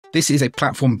This is a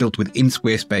platform built within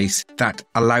Squarespace that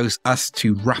allows us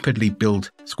to rapidly build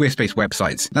Squarespace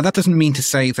websites. Now, that doesn't mean to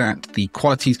say that the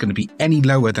quality is going to be any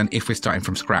lower than if we're starting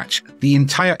from scratch. The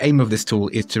entire aim of this tool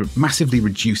is to massively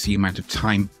reduce the amount of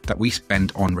time that we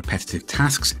spend on repetitive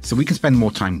tasks, so we can spend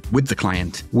more time with the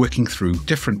client, working through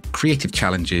different creative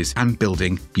challenges and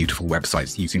building beautiful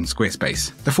websites using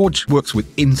Squarespace. The Forge works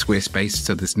within Squarespace,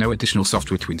 so there's no additional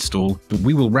software to install, but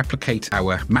we will replicate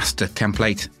our master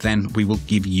template, then we will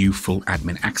give you full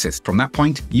admin access. From that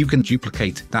point, you can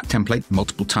duplicate that template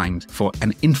multiple times for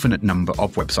an infinite number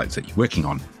of websites that you're working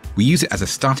on. We use it as a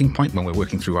starting point when we're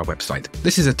working through our website.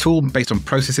 This is a tool based on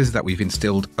processes that we've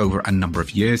instilled over a number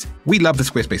of years. We love the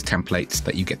Squarespace templates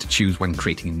that you get to choose when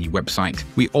creating a new website.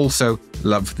 We also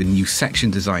love the new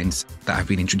section designs that have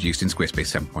been introduced in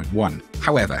Squarespace 7.1.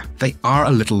 However, they are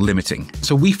a little limiting.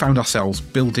 So we found ourselves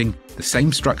building the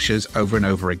same structures over and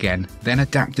over again, then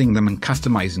adapting them and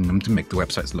customizing them to make the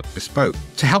websites look bespoke.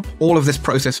 To help all of this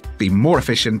process be more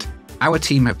efficient, our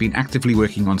team have been actively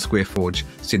working on Squareforge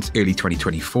since early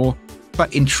 2024,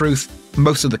 but in truth,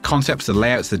 most of the concepts, the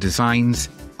layouts, the designs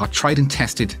are tried and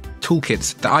tested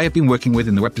toolkits that I have been working with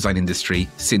in the web design industry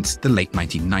since the late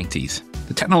 1990s.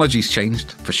 The technology's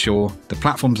changed, for sure. The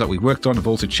platforms that we worked on have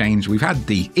also changed. We've had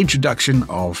the introduction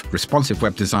of responsive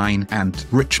web design and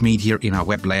rich media in our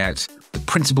web layouts. The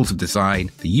principles of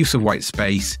design, the use of white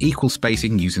space, equal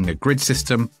spacing using a grid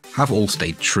system have all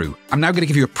stayed true. I'm now going to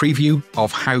give you a preview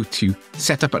of how to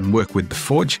set up and work with the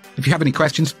Forge. If you have any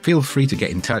questions, feel free to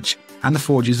get in touch. And the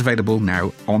Forge is available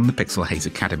now on the Pixelhaze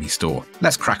Academy store.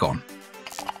 Let's crack on.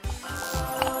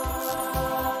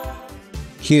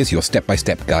 Here's your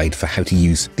step-by-step guide for how to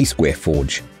use the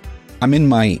Squareforge. I'm in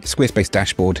my Squarespace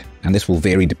dashboard, and this will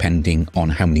vary depending on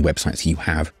how many websites you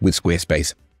have with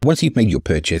Squarespace. Once you've made your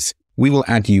purchase, we will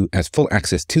add you as full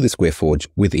access to the Squareforge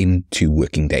within 2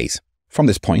 working days. From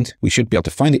this point, we should be able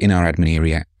to find it in our admin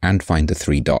area and find the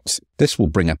 3 dots. This will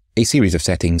bring up a series of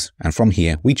settings, and from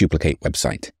here, we duplicate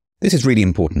website. This is really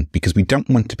important because we don't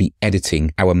want to be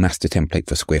editing our master template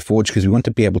for Squareforge because we want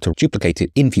to be able to duplicate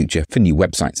it in future for new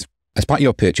websites. As part of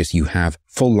your purchase, you have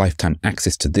full lifetime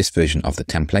access to this version of the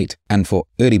template, and for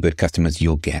early bird customers,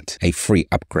 you'll get a free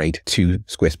upgrade to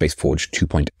Squarespace Forge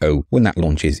 2.0 when that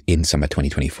launches in summer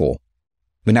 2024.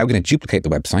 We're now going to duplicate the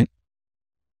website,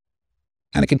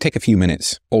 and it can take a few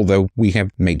minutes, although we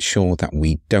have made sure that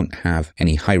we don't have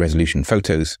any high-resolution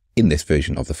photos in this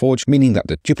version of the Forge, meaning that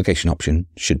the duplication option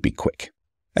should be quick.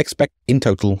 Expect in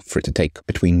total for it to take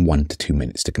between 1 to 2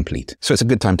 minutes to complete. So it's a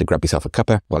good time to grab yourself a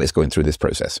cuppa while it's going through this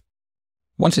process.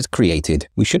 Once it's created,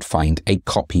 we should find a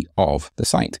copy of the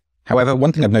site. However,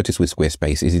 one thing I've noticed with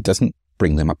Squarespace is it doesn't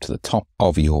bring them up to the top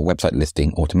of your website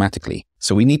listing automatically.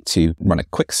 So we need to run a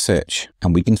quick search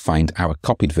and we can find our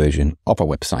copied version of our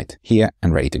website here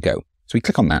and ready to go. So we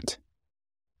click on that.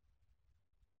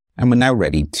 And we're now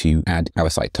ready to add our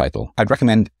site title. I'd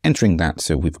recommend entering that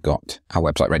so we've got our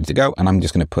website ready to go. And I'm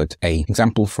just going to put an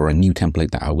example for a new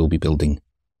template that I will be building.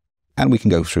 And we can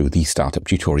go through the startup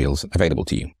tutorials available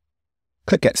to you.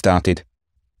 Click Get Started,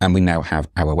 and we now have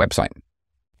our website.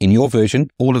 In your version,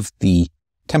 all of the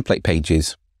template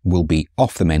pages will be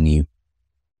off the menu,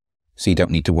 so you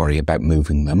don't need to worry about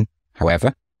moving them.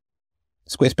 However,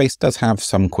 Squarespace does have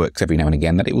some quirks every now and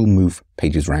again that it will move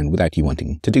pages around without you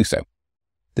wanting to do so.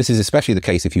 This is especially the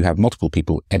case if you have multiple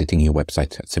people editing your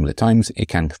website at similar times. It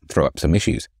can throw up some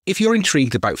issues. If you're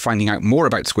intrigued about finding out more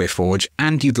about Squareforge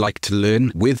and you'd like to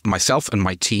learn with myself and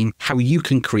my team how you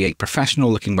can create professional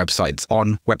looking websites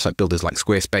on website builders like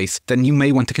Squarespace, then you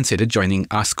may want to consider joining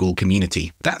our Skool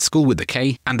community. That's Skool with a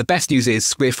K, and the best news is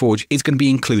Squareforge is going to be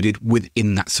included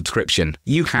within that subscription.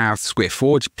 You have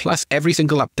Squareforge plus every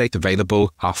single update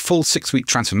available, our full 6-week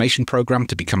transformation program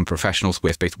to become a professional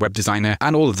Squarespace web designer,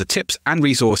 and all of the tips and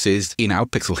resources in our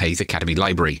Pixelhaze Academy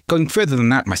library. Going further than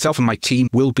that, myself and my team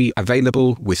will be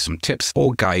available with some tips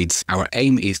or guides. Our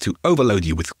aim is to overload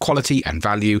you with quality and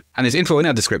value, and there's info in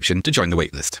our description to join the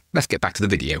waitlist. Let's get back to the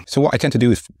video. So what I tend to do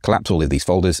is collapse all of these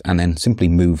folders and then simply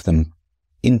move them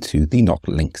into the Not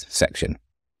Links section.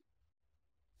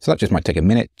 So that just might take a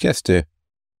minute just to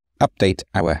update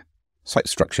our site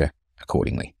structure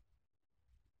accordingly.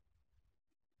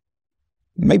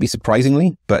 Maybe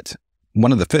surprisingly, but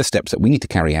one of the first steps that we need to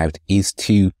carry out is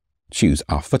to choose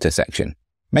our footer section,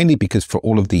 mainly because for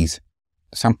all of these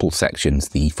sample sections,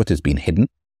 the footer's been hidden,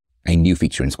 a new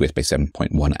feature in Squarespace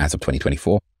 7.1 as of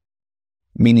 2024,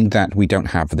 meaning that we don't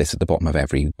have this at the bottom of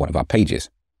every one of our pages.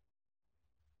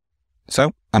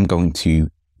 So I'm going to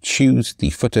choose the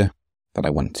footer that I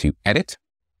want to edit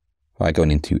by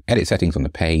going into Edit Settings on the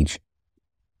page.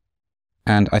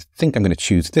 And I think I'm going to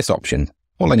choose this option.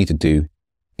 All I need to do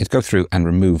is go through and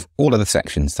remove all of the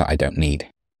sections that I don't need.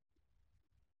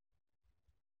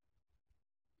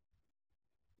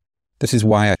 This is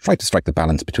why I try to strike the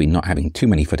balance between not having too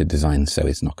many footer designs, so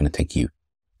it's not going to take you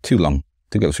too long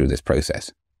to go through this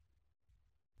process.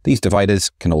 These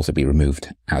dividers can also be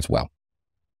removed as well.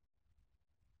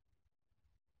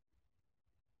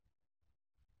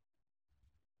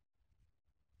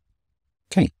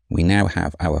 Okay, we now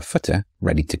have our footer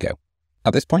ready to go.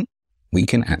 At this point, we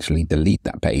can actually delete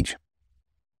that page.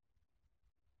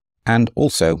 And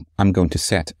also, I'm going to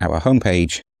set our home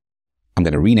page. I'm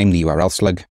going to rename the URL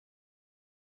slug.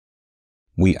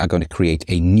 We are going to create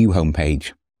a new home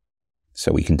page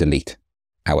so we can delete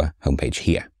our home page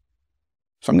here.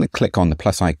 So I'm going to click on the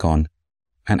plus icon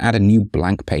and add a new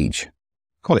blank page.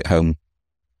 Call it home.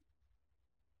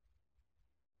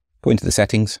 Go into the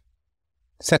settings.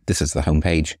 Set this as the home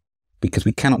page because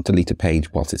we cannot delete a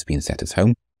page whilst it's being set as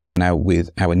home. Now with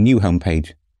our new home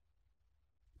page,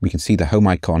 we can see the home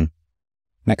icon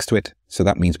next to it. So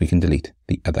that means we can delete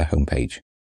the other home page.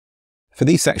 For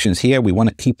these sections here, we want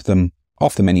to keep them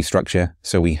off the menu structure.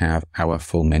 So we have our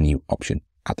full menu option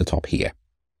at the top here.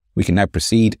 We can now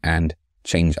proceed and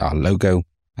change our logo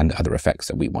and other effects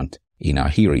that we want in our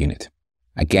hero unit.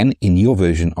 Again, in your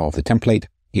version of the template,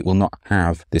 it will not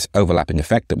have this overlapping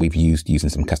effect that we've used using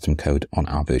some custom code on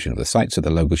our version of the site, so the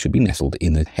logo should be nestled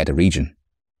in the header region.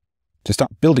 To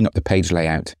start building up the page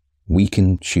layout, we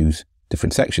can choose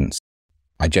different sections.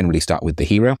 I generally start with the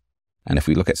hero, and if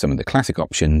we look at some of the classic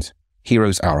options,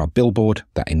 heroes are our billboard,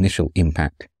 that initial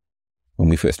impact when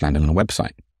we first land on a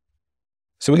website.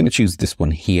 So we're going to choose this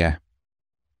one here.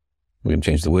 We're going to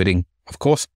change the wording, of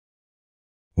course.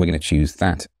 We're going to choose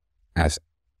that as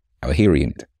our hero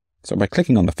unit. So by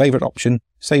clicking on the favorite option,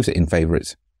 saves it in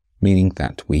favorites, meaning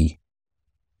that we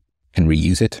can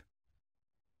reuse it.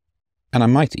 And I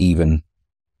might even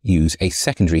use a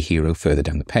secondary hero further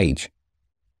down the page.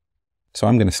 So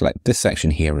I'm going to select this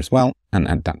section here as well and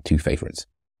add that to favorites.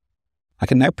 I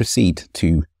can now proceed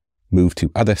to move to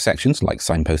other sections like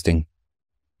signposting.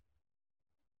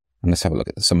 And let's have a look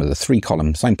at some of the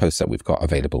 3-column signposts that we've got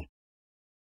available.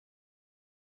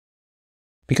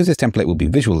 Because this template will be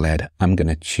visual-led, I'm going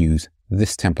to choose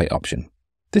this template option.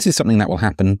 This is something that will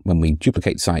happen when we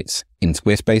duplicate sites in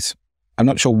Squarespace. I'm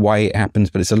not sure why it happens,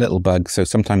 but it's a little bug, so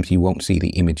sometimes you won't see the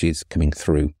images coming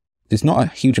through. There's not a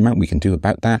huge amount we can do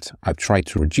about that. I've tried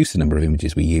to reduce the number of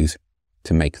images we use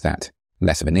to make that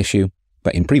less of an issue,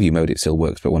 but in preview mode it still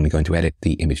works, but when we go into edit,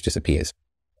 the image disappears.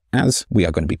 As we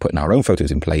are going to be putting our own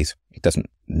photos in place, it doesn't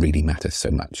really matter so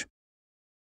much.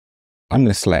 I'm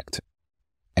going to select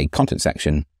a content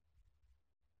section,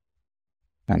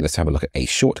 and let's have a look at a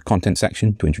short content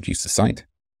section to introduce the site.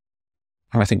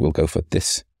 And I think we'll go for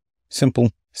this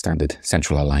simple, standard,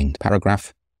 central aligned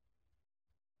paragraph.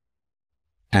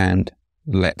 And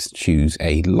let's choose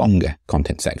a longer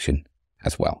content section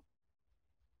as well.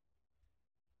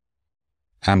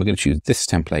 And we're going to choose this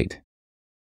template.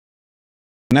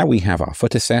 Now we have our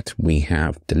footer set. We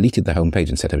have deleted the homepage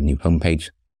and set a new homepage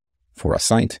for our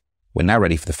site. We're now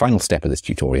ready for the final step of this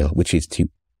tutorial, which is to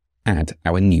add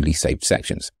our newly saved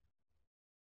sections.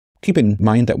 Keep in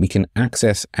mind that we can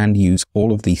access and use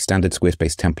all of the standard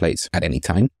Squarespace templates at any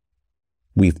time.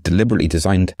 We've deliberately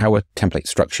designed our template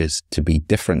structures to be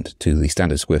different to the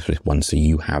standard Squarespace ones, so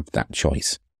you have that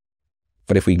choice.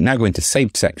 But if we now go into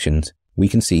saved sections, we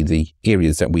can see the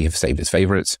areas that we have saved as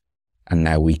favorites, and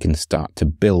now we can start to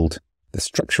build the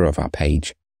structure of our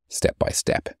page step by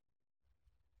step.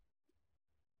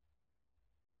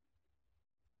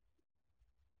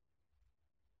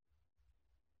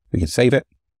 We can save it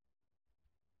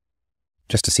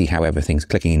just to see how everything's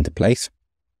clicking into place.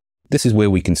 This is where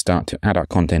we can start to add our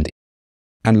content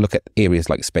and look at areas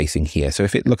like spacing here. So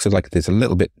if it looks like there's a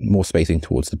little bit more spacing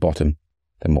towards the bottom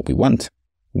than what we want,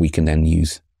 we can then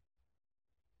use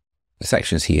the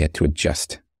sections here to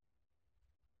adjust.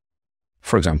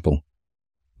 For example,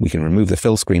 we can remove the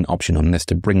fill screen option on this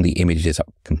to bring the images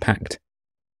up compact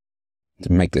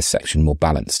to make this section more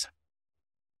balanced.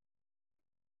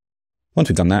 Once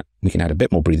we've done that, we can add a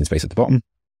bit more breathing space at the bottom,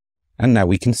 and now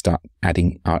we can start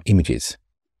adding our images.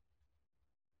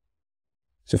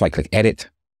 So if I click edit,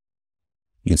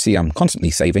 you can see I'm constantly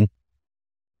saving,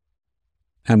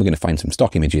 and we're going to find some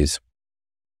stock images.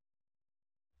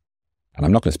 And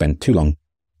I'm not going to spend too long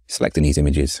selecting these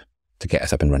images to get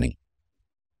us up and running.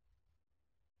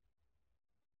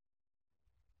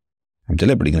 I'm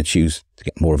deliberately going to choose to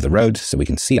get more of the road so we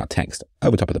can see our text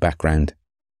over top of the background.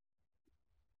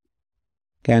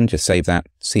 Again, just save that,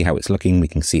 see how it's looking. We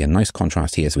can see a nice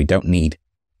contrast here, so we don't need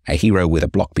a hero with a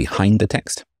block behind the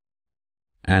text.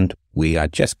 And we are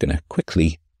just going to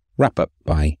quickly wrap up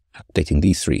by updating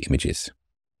these 3 images.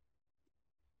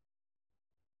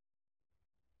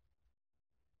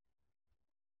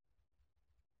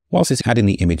 Whilst it's adding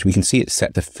the image, we can see it's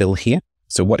set to fill here.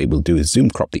 So what it will do is zoom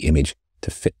crop the image to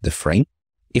fit the frame.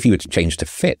 If you were to change to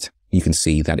fit, you can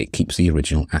see that it keeps the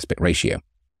original aspect ratio.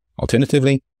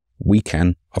 Alternatively, we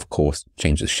can, of course,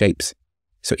 change the shapes.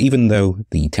 So even though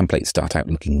the templates start out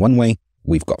looking one way,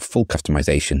 we've got full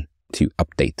customization to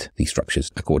update the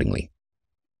structures accordingly.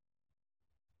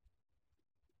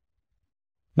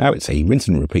 Now it's a rinse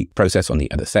and repeat process on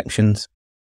the other sections.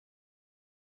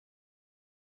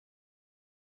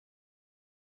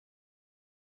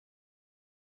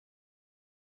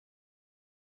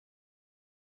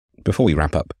 Before we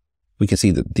wrap up, we can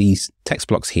see that these text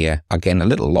blocks here are again a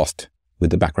little lost with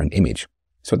the background image.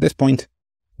 So at this point,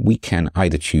 we can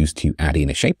either choose to add in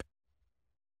a shape,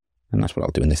 and that's what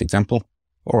I'll do in this example,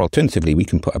 or alternatively, we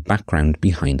can put a background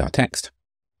behind our text.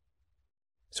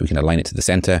 So we can align it to the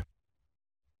center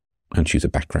and choose a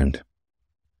background.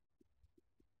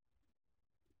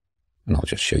 And I'll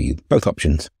just show you both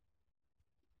options.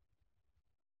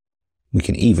 We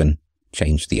can even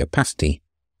change the opacity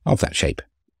of that shape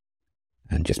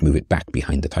and just move it back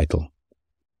behind the title.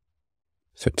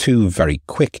 So 2 very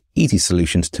quick, easy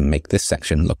solutions to make this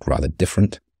section look rather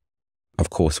different. Of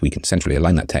course, we can centrally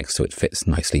align that text so it fits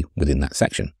nicely within that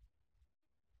section.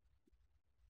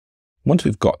 Once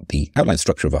we've got the outline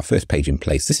structure of our first page in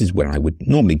place, this is where I would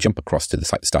normally jump across to the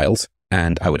site styles,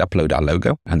 and I would upload our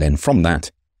logo. And then from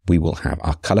that, we will have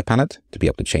our color palette to be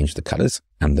able to change the colors.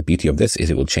 And the beauty of this is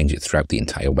it will change it throughout the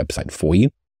entire website for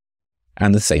you.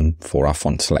 And the same for our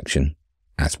font selection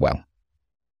as well.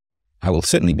 I will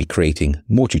certainly be creating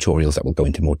more tutorials that will go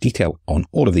into more detail on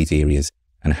all of these areas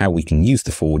and how we can use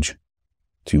the Forge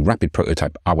to rapid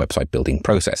prototype our website building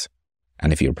process.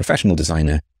 And if you're a professional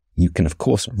designer, you can of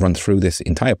course run through this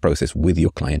entire process with your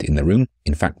client in the room.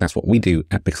 In fact, that's what we do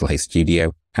at Pixelhaze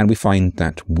Studio. And we find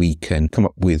that we can come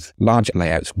up with large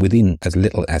layouts within as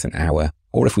little as an hour.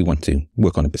 Or if we want to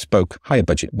work on a bespoke, higher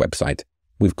budget website,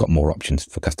 we've got more options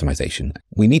for customization.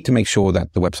 We need to make sure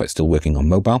that the website's still working on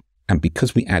mobile. And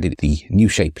because we added the new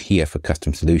shape here for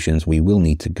custom solutions, we will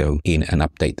need to go in and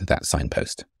update that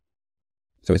signpost.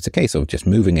 So it's a case of just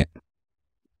moving it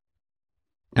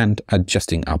and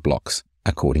adjusting our blocks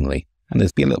accordingly. And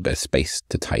there's be a little bit of space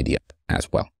to tidy up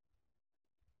as well.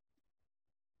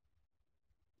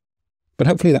 But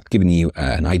hopefully that's given you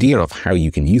an idea of how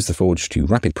you can use the Forge to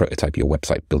rapid prototype your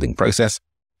website building process.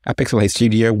 At Pixelhaze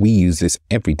Studio, we use this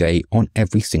every day on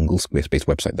every single Squarespace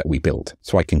website that we build.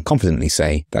 So I can confidently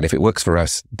say that if it works for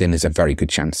us, then there's a very good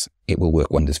chance it will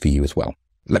work wonders for you as well.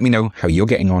 Let me know how you're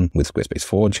getting on with Squarespace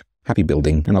Forge. Happy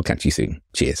building, and I'll catch you soon.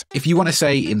 Cheers. If you want to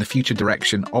say in the future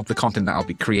direction of the content that I'll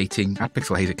be creating at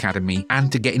Pixelhaze Academy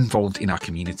and to get involved in our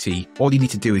community, all you need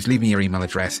to do is leave me your email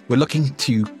address. We're looking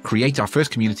to create our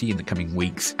first community in the coming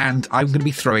weeks, and I'm going to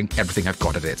be throwing everything I've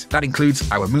got at it. That includes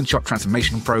our Moonshot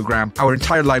Transformation Program, our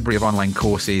entire library of online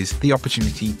courses, the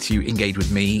opportunity to engage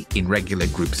with me in regular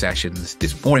group sessions.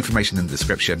 There's more information in the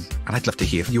description, and I'd love to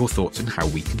hear your thoughts on how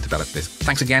we can develop this.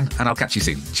 Thanks again, and I'll catch you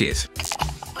soon. Cheers.